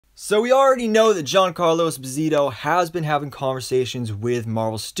So we already know that Giancarlo Esposito has been having conversations with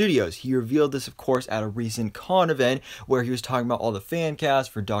Marvel Studios. He revealed this, of course, at a recent con event where he was talking about all the fan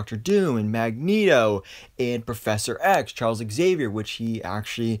cast for Doctor Doom and Magneto and Professor X, Charles Xavier, which he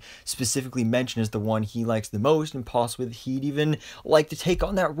actually specifically mentioned as the one he likes the most, and possibly he'd even like to take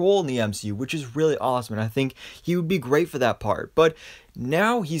on that role in the MCU, which is really awesome, and I think he would be great for that part. But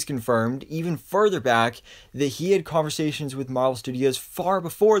now he's confirmed, even further back, that he had conversations with Marvel Studios far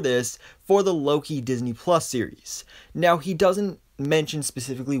before this for the Loki Disney Plus series. Now, he doesn't mention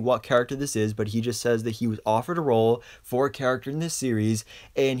specifically what character this is, but he just says that he was offered a role for a character in this series,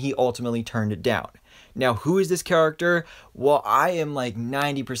 and he ultimately turned it down. Now, who is this character? Well, I am like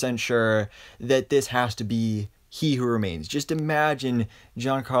 90% sure that this has to be He Who Remains. Just imagine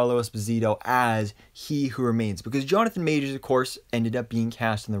Giancarlo Esposito as He Who Remains, because Jonathan Majors, of course, ended up being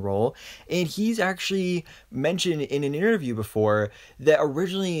cast in the role, and he's actually mentioned in an interview before that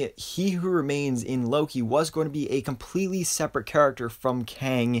originally He Who Remains in Loki was going to be a completely separate character from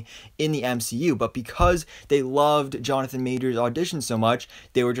Kang in the MCU, but because they loved Jonathan Majors' audition so much,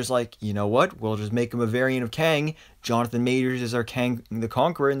 they were just like, you know what, we'll just make him a variant of Kang. Jonathan Majors is our Kang the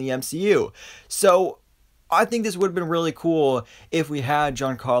Conqueror in the MCU. So I think this would have been really cool if we had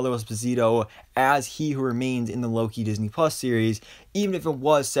Giancarlo Esposito as He Who Remains in the Loki Disney Plus series, even if it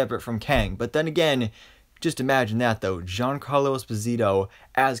was separate from Kang. But then again, just imagine that though, Giancarlo Esposito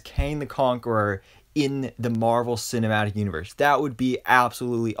as Kang the Conqueror in the Marvel Cinematic Universe. That would be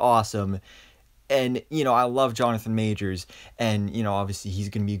absolutely awesome. And, you know, I love Jonathan Majors, and, you know, obviously he's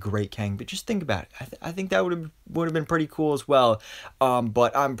going to be a great Kang, but just think about it. I think that would have been pretty cool as well,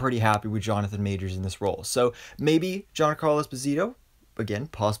 but I'm pretty happy with Jonathan Majors in this role. So maybe Giancarlo Esposito, again,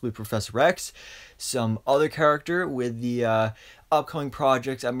 possibly Professor X, some other character with the upcoming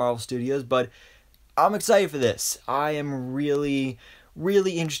projects at Marvel Studios, but I'm excited for this. I am really,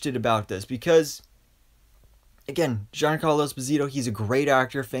 really interested about this because, again, Giancarlo Esposito, he's a great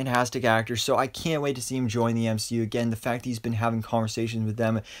actor, fantastic actor, so I can't wait to see him join the MCU. Again, the fact that he's been having conversations with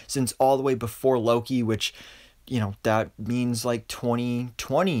them since all the way before Loki, which, you know, that means like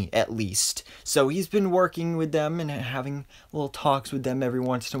 2020 at least. So he's been working with them and having little talks with them every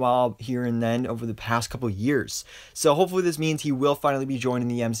once in a while here and then over the past couple of years. So hopefully this means he will finally be joining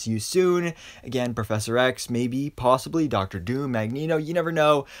the MCU soon. Again, Professor X, maybe, possibly, Doctor Doom, Magneto, you never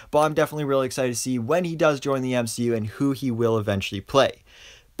know. But I'm definitely really excited to see when he does join the MCU and who he will eventually play.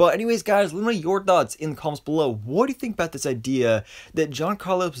 But anyways, guys, let me know your thoughts in the comments below. What do you think about this idea that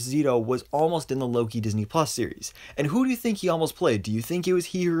Giancarlo Esposito was almost in the Loki Disney Plus series? And who do you think he almost played? Do you think it was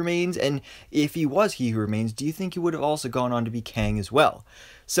He Who Remains? And if he was He Who Remains, do you think he would have also gone on to be Kang as well?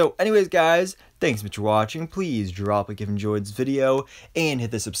 So anyways, guys, thanks so much for watching. Please drop a like if you enjoyed this video and hit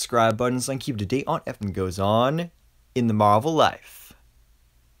the subscribe button so I can keep up to date on everything that goes on in the Marvel life.